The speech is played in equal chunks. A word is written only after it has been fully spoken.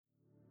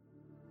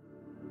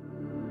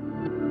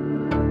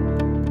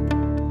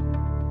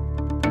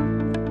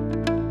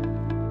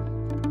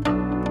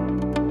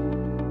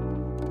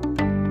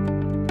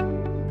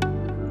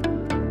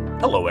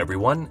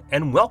everyone,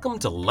 and welcome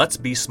to Let's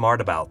Be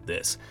Smart About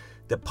This,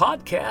 the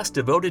podcast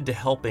devoted to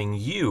helping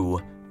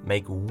you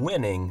make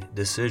winning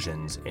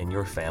decisions in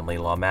your family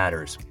law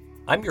matters.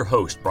 I'm your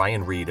host,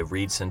 Brian Reed of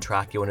Reed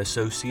Centracchio &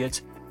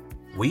 Associates.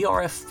 We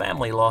are a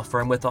family law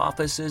firm with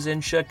offices in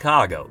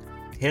Chicago,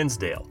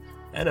 Hinsdale,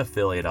 and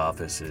affiliate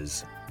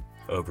offices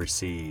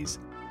overseas.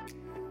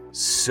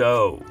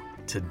 So,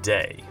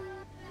 today,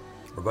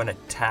 we're going to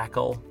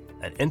tackle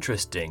an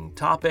interesting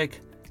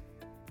topic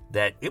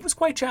that it was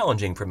quite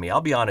challenging for me,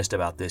 I'll be honest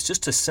about this,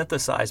 just to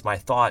synthesize my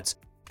thoughts,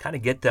 kind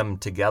of get them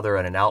together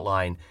in an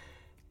outline,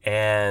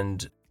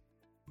 and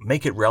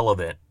make it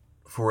relevant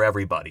for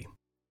everybody.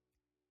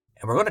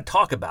 And we're going to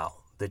talk about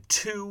the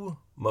two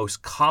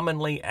most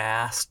commonly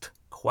asked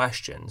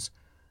questions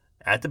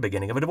at the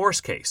beginning of a divorce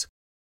case.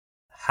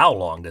 How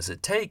long does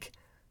it take,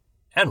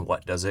 and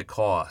what does it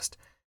cost?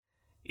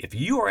 If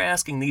you are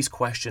asking these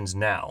questions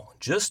now,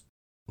 just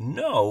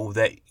know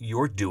that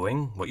you're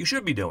doing what you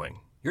should be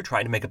doing. You're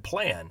trying to make a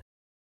plan.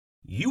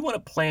 You want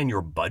to plan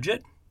your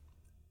budget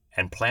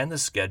and plan the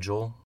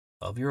schedule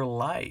of your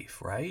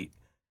life, right?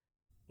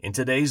 In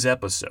today's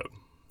episode,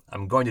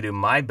 I'm going to do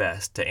my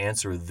best to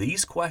answer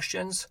these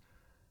questions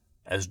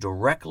as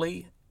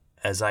directly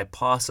as I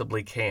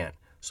possibly can.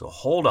 So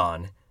hold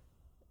on.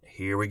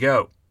 Here we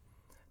go.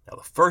 Now,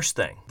 the first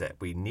thing that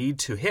we need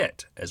to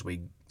hit as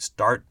we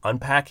start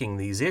unpacking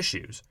these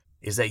issues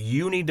is that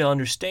you need to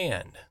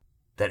understand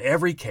that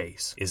every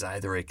case is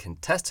either a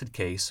contested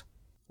case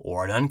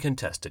or an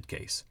uncontested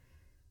case.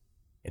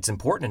 It's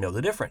important to know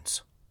the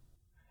difference.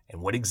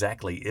 And what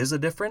exactly is the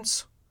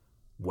difference?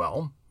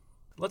 Well,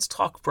 let's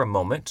talk for a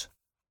moment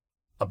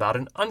about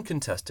an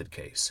uncontested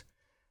case.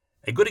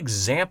 A good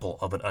example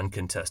of an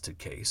uncontested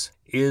case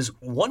is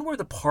one where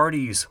the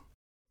parties,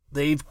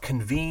 they've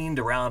convened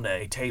around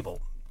a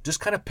table. Just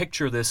kind of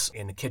picture this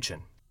in the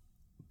kitchen.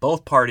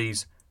 Both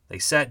parties, they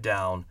sat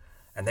down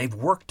and they've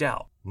worked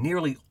out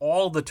nearly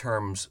all the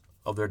terms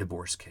of their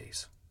divorce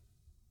case.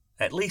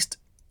 At least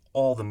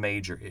all the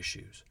major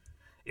issues.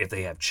 If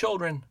they have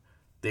children,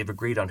 they've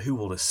agreed on who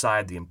will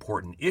decide the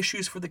important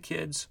issues for the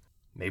kids.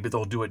 Maybe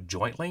they'll do it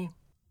jointly.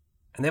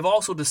 And they've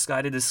also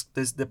decided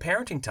the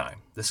parenting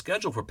time, the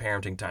schedule for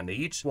parenting time. They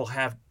each will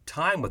have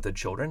time with the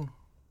children,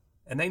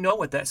 and they know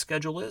what that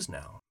schedule is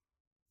now.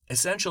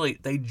 Essentially,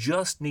 they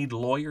just need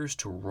lawyers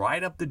to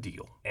write up the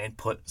deal and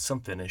put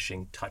some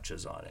finishing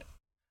touches on it.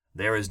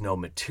 There is no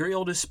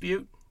material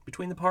dispute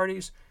between the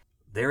parties.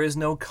 There is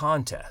no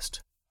contest.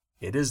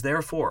 It is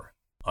therefore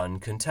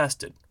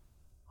uncontested.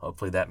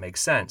 Hopefully that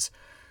makes sense.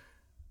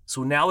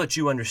 So now that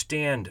you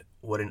understand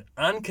what an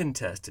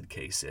uncontested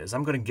case is,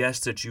 I'm going to guess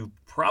that you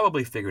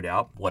probably figured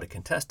out what a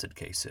contested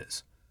case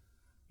is.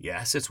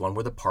 Yes, it's one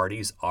where the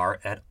parties are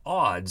at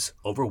odds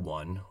over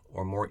one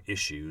or more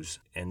issues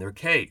in their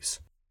case.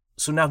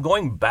 So now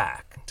going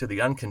back to the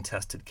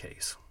uncontested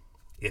case,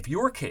 if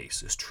your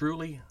case is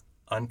truly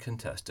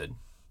uncontested,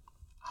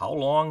 how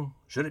long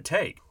should it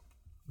take?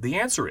 The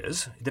answer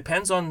is, it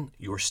depends on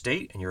your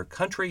state and your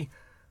country.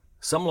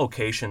 Some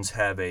locations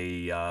have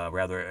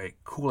a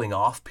cooling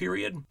off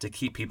period to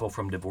keep people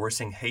from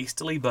divorcing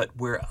hastily, but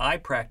where I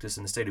practice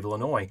in the state of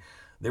Illinois,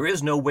 there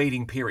is no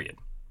waiting period.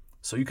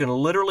 So you can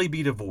literally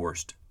be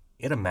divorced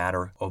in a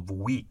matter of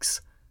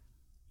weeks,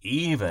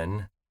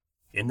 even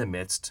in the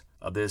midst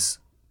of this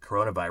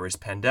coronavirus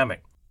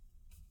pandemic.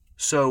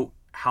 So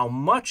how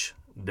much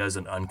does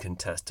an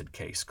uncontested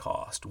case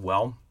cost?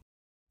 Well,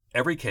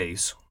 every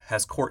case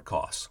has court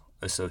costs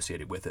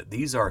associated with it.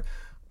 These are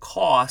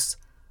costs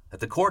that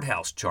the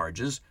courthouse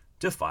charges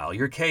to file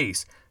your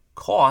case.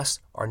 Costs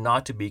are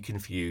not to be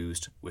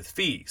confused with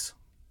fees.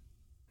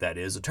 That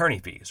is, attorney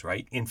fees,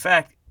 right? In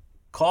fact,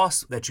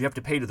 costs that you have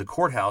to pay to the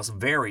courthouse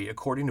vary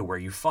according to where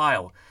you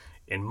file.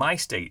 In my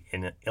state,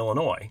 in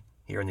Illinois,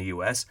 here in the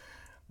U.S.,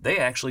 they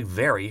actually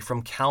vary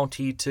from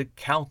county to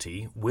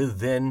county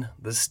within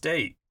the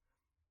state.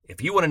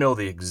 If you want to know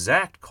the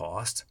exact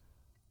cost,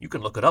 you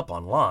can look it up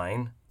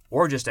online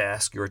or just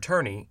ask your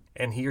attorney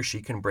and he or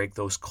she can break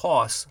those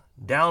costs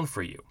down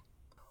for you.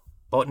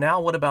 But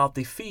now what about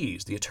the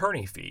fees, the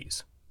attorney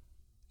fees?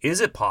 Is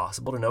it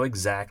possible to know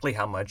exactly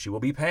how much you will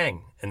be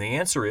paying? And the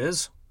answer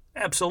is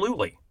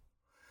absolutely.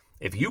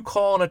 If you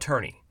call an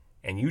attorney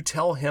and you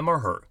tell him or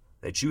her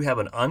that you have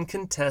an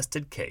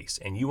uncontested case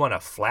and you want a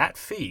flat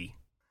fee,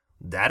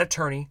 that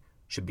attorney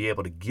should be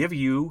able to give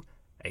you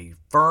a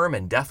firm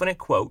and definite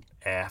quote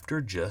after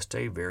just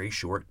a very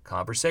short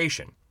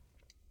conversation.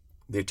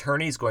 The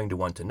attorney is going to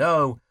want to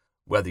know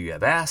whether you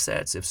have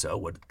assets, if so,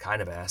 what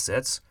kind of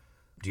assets.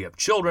 Do you have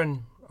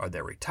children? Are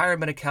there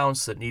retirement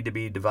accounts that need to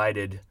be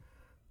divided?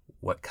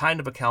 What kind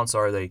of accounts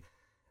are they?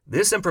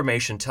 This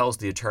information tells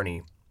the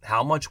attorney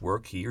how much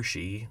work he or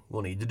she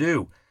will need to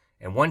do.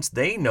 And once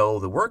they know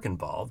the work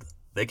involved,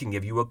 they can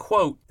give you a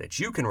quote that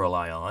you can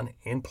rely on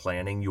in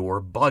planning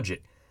your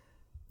budget.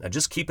 Now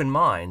just keep in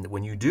mind that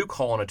when you do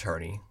call an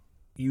attorney,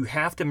 you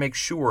have to make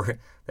sure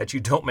that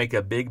you don't make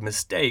a big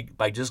mistake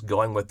by just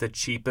going with the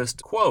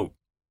cheapest quote.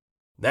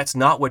 That's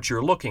not what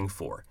you're looking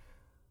for.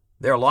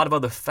 There are a lot of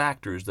other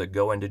factors that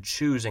go into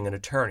choosing an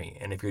attorney,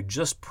 and if you're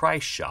just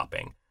price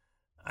shopping,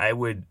 I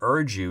would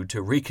urge you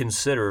to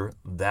reconsider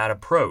that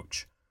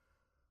approach.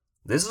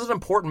 This is an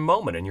important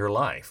moment in your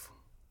life,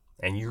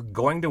 and you're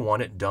going to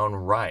want it done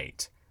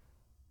right.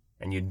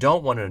 And you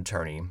don't want an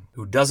attorney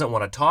who doesn't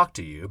want to talk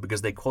to you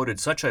because they quoted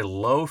such a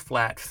low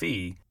flat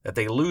fee that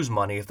they lose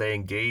money if they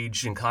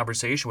engage in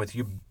conversation with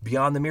you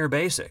beyond the mere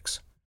basics.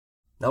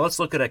 Now let's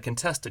look at a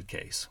contested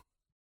case.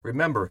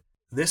 Remember,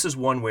 this is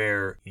one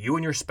where you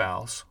and your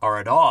spouse are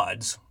at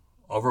odds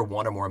over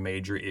one or more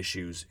major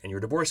issues in your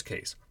divorce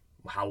case.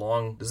 How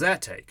long does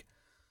that take?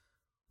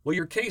 Well,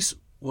 your case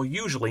will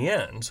usually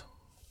end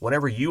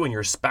whenever you and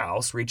your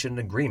spouse reach an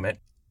agreement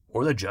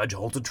or the judge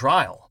holds a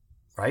trial,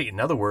 right? In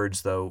other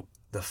words, though,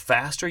 the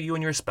faster you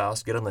and your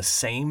spouse get on the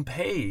same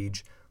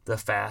page, the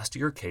faster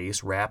your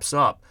case wraps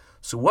up.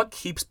 So what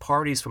keeps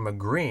parties from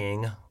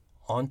agreeing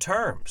on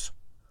terms?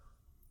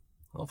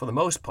 Well, for the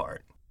most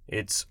part,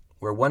 it's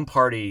where one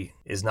party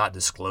is not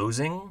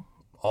disclosing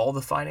all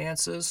the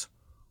finances,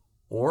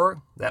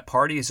 or that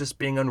party is just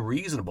being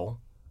unreasonable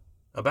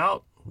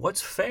about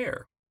what's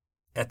fair.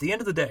 At the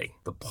end of the day,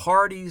 the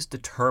parties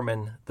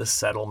determine the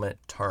settlement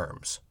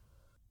terms.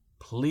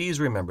 Please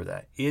remember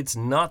that. It's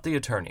not the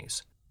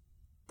attorneys.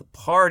 The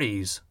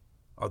parties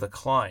are the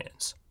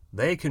clients.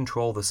 They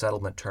control the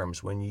settlement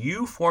terms. When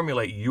you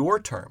formulate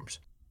your terms,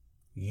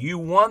 you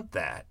want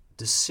that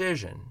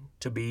decision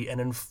to be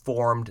an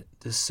informed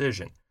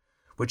decision,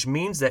 which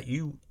means that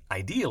you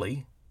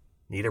ideally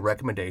need a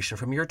recommendation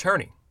from your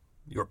attorney.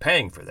 You're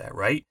paying for that,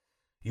 right?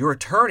 Your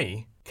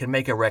attorney can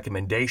make a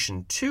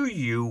recommendation to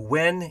you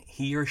when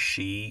he or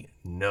she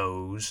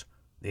knows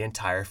the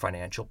entire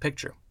financial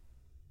picture,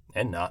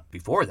 and not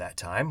before that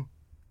time.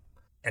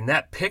 And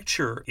that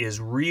picture is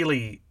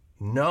really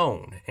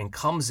known and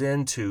comes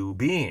into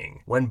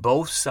being when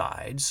both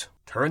sides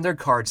turn their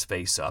cards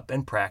face up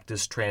and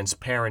practice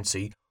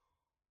transparency,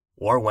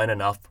 or when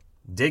enough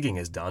digging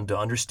is done to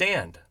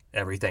understand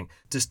everything.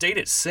 To state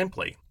it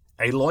simply,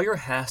 a lawyer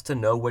has to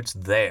know what's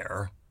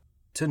there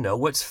to know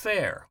what's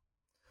fair.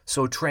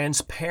 So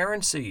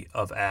transparency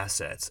of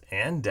assets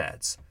and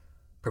debts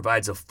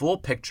provides a full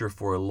picture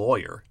for a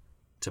lawyer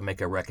to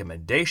make a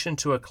recommendation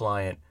to a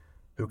client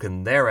who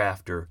can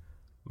thereafter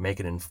make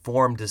an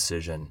informed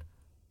decision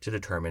to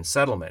determine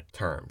settlement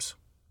terms.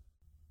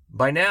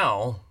 By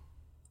now,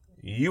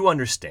 you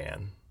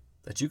understand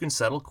that you can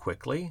settle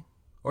quickly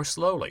or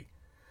slowly.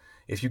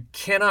 If you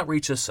cannot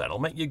reach a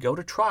settlement, you go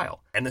to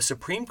trial. And the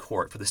Supreme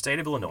Court for the state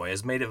of Illinois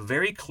has made it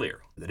very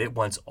clear that it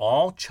wants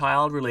all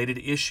child-related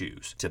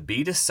issues to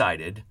be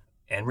decided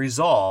and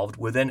resolved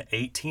within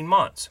 18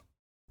 months.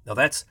 Now,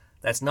 that's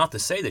not to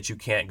say that you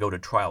can't go to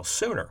trial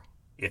sooner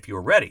if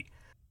you're ready.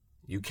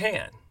 You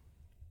can.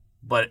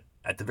 But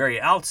at the very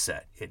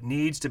outset, it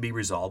needs to be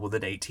resolved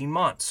within 18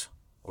 months,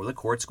 or the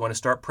court's going to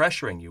start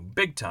pressuring you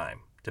big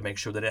time to make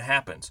sure that it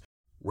happens.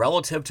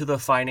 Relative to the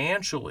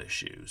financial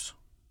issues,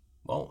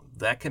 well,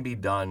 that can be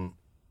done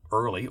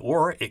early,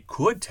 or it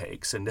could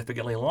take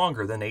significantly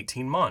longer than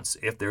 18 months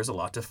if there's a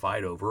lot to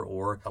fight over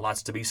or a lot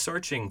to be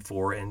searching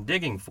for and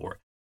digging for.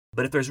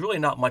 But if there's really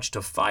not much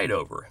to fight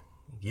over,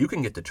 you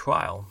can get to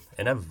trial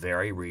in a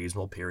very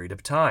reasonable period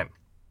of time.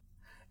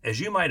 As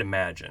you might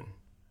imagine,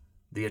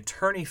 the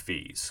attorney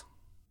fees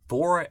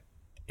for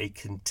a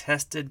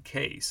contested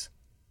case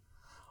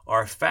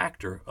are a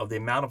factor of the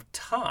amount of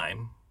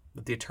time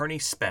that the attorney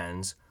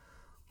spends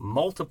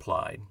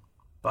multiplied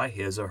by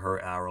his or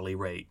her hourly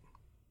rate.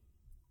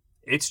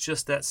 It's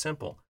just that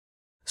simple.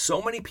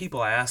 So many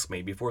people ask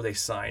me before they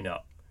sign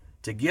up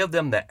to give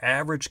them the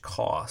average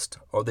cost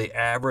or the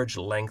average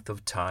length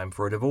of time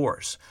for a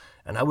divorce.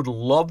 And I would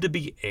love to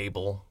be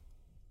able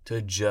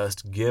to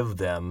just give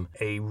them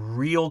a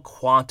real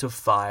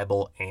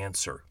quantifiable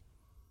answer.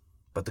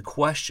 But the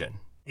question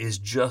is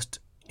just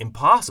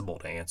impossible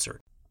to answer.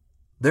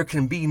 There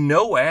can be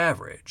no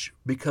average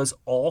because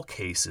all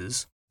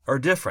cases are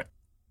different.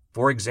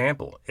 For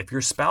example, if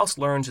your spouse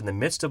learns in the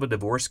midst of a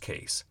divorce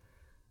case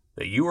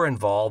that you are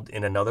involved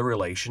in another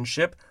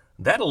relationship,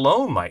 that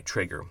alone might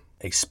trigger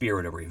a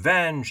spirit of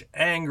revenge,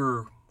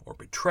 anger, or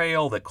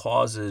betrayal that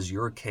causes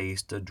your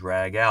case to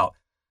drag out.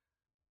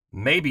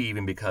 Maybe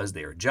even because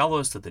they are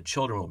jealous that the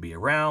children will be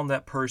around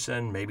that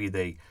person. Maybe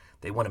they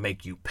want to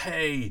make you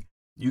pay.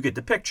 You get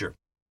the picture.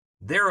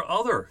 There are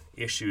other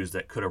issues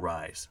that could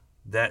arise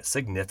that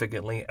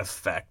significantly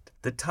affect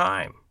the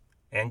time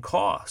and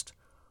cost.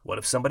 What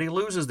if somebody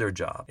loses their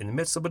job in the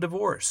midst of a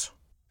divorce?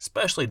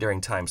 Especially during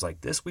times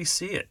like this, we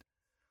see it.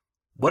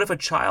 What if a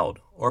child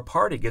or a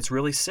party gets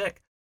really sick?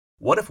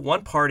 What if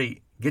one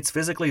party gets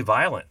physically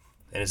violent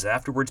and is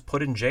afterwards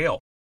put in jail?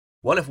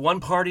 What if one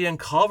party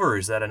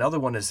uncovers that another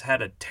one has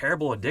had a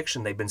terrible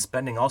addiction they've been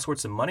spending all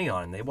sorts of money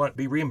on and they want to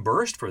be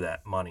reimbursed for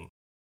that money?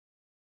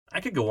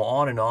 I could go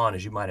on,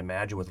 as you might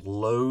imagine, with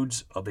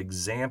loads of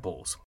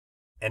examples.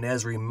 And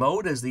as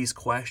remote as these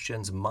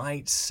questions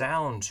might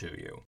sound to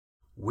you,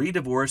 we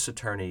divorce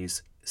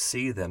attorneys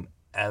see them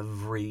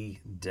every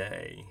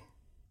day.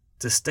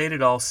 To state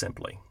it all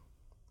simply,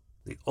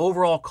 the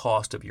overall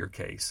cost of your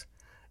case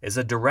is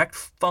a direct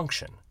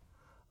function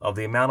of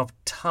the amount of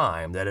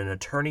time that an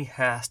attorney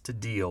has to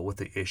deal with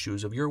the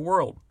issues of your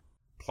world,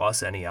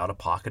 plus any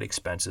out-of-pocket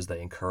expenses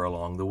they incur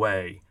along the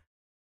way.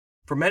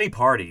 For many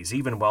parties,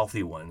 even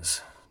wealthy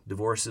ones,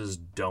 divorces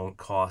don't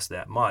cost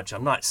that much.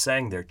 I'm not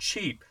saying they're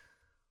cheap,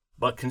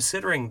 but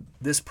considering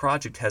this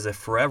project has a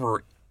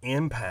forever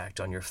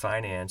impact on your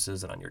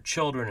finances and on your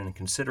children, and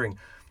considering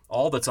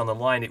all that's on the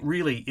line, it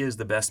really is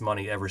the best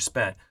money ever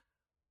spent.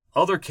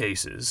 Other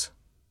cases,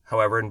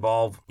 however,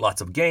 involve lots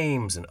of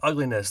games and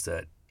ugliness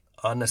that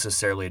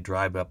unnecessarily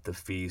drive up the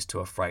fees to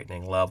a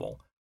frightening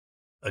level.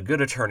 A good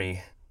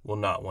attorney will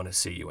not want to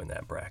see you in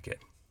that bracket.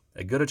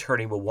 A good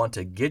attorney will want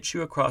to get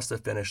you across the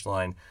finish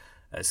line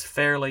as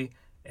fairly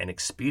and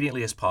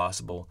expediently as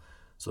possible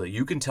so that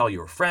you can tell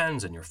your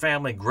friends and your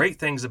family great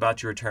things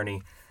about your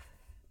attorney,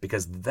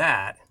 because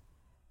that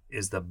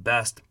is the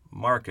best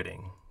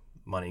marketing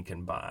money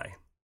can buy.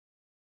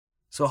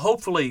 So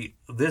hopefully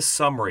this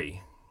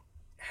summary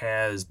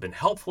has been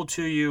helpful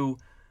to you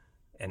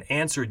and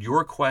answered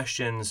your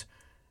questions,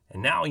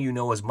 and now you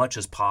know as much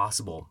as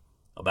possible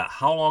about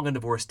how long a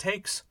divorce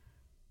takes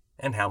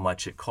and how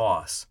much it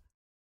costs.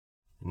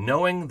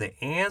 Knowing the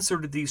answer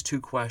to these two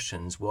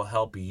questions will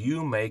help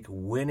you make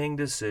winning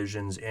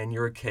decisions in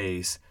your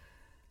case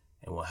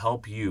and will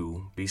help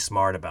you be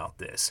smart about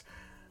this.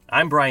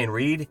 I'm Brian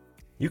Reed.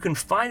 You can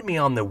find me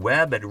on the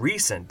web at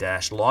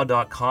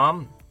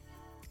recent-law.com.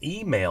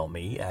 Email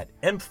me at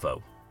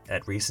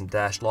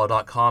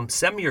info@recent-law.com.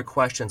 Send me your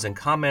questions and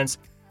comments.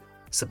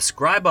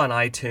 Subscribe on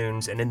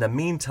iTunes. And in the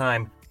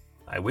meantime,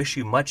 I wish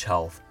you much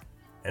health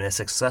and a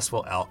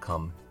successful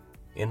outcome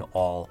in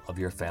all of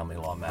your family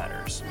law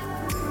matters.